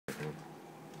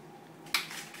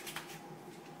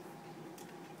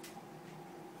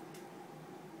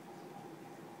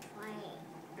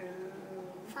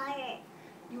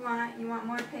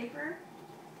more paper?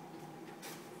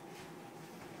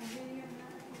 I'll give you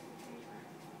another piece of paper.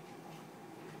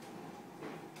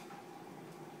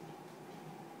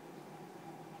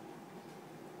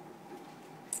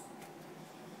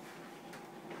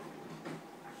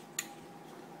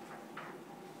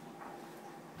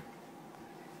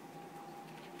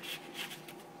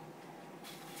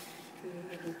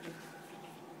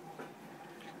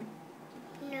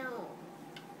 No.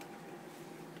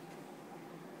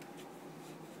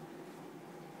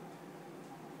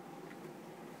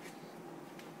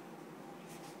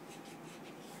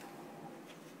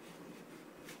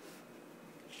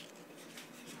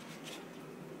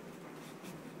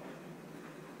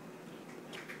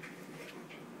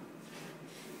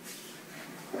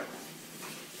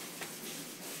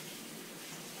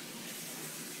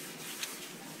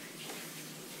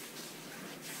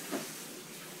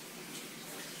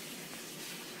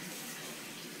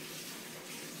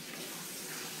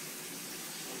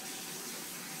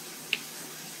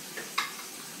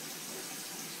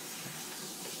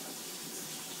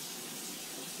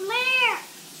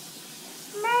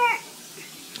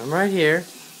 I'm right here.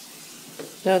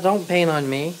 No, don't paint on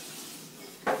me.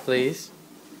 Please.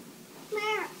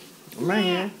 I'm right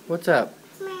here. What's up?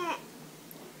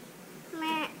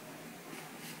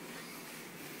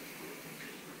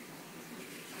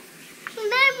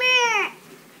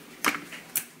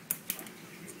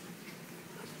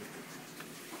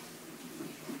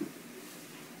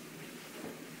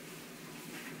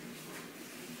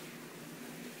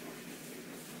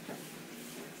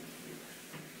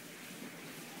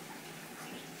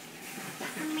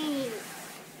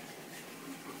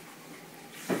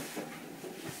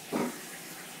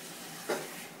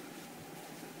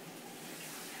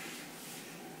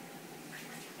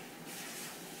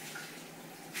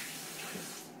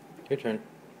 Your turn.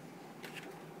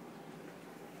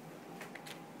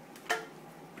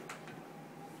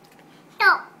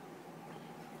 No.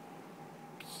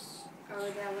 Oh,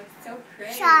 that looks so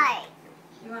pretty. Try.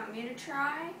 You want me to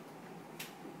try?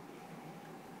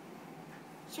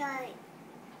 Try.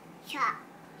 Try.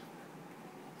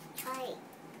 Try.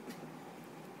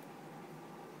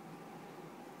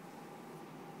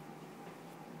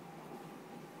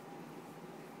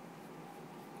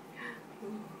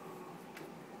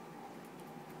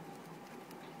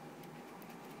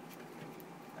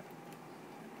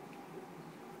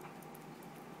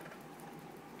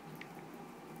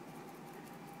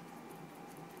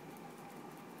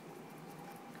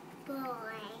 Boy.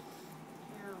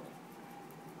 No.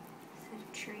 Is it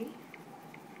a tree?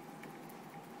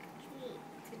 Tree.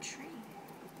 It's a tree.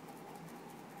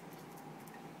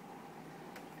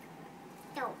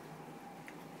 No.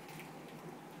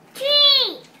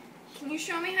 Tree. Can you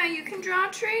show me how you can draw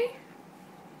a tree?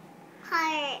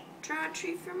 Heart. Draw a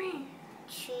tree for me.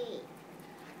 Tree.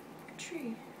 A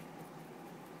tree.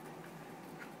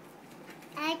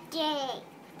 I did.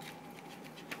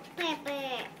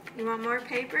 Paper. You want more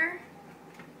paper?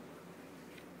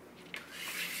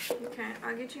 Okay,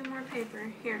 I'll get you more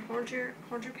paper. Here, hold your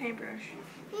paintbrush.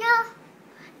 No.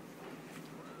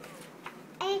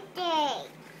 I did.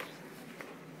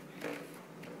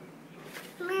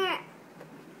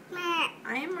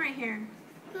 I am right here.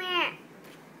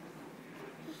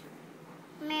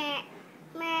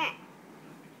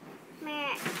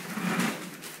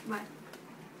 What?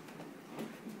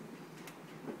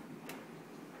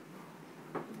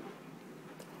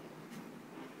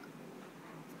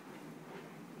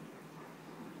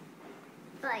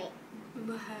 Boy.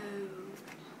 Whoa.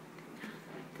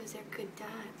 Those are good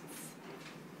dots.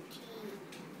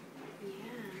 Yeah.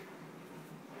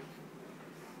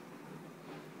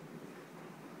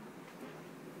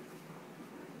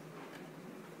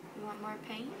 You want more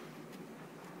paint?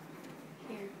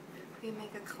 Here, we can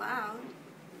make a cloud.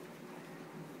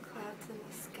 Clouds in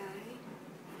the sky.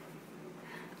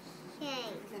 Shay.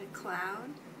 Is that a cloud?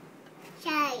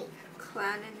 Shay.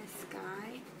 Cloud in the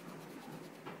sky?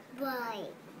 Boy.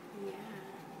 Yeah.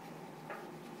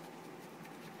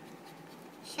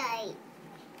 Shay.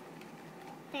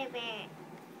 Baby.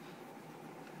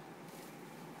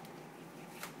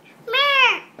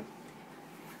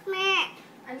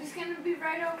 I'm just gonna be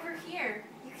right over here.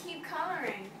 You keep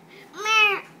coloring.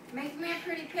 Make me a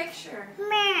pretty picture.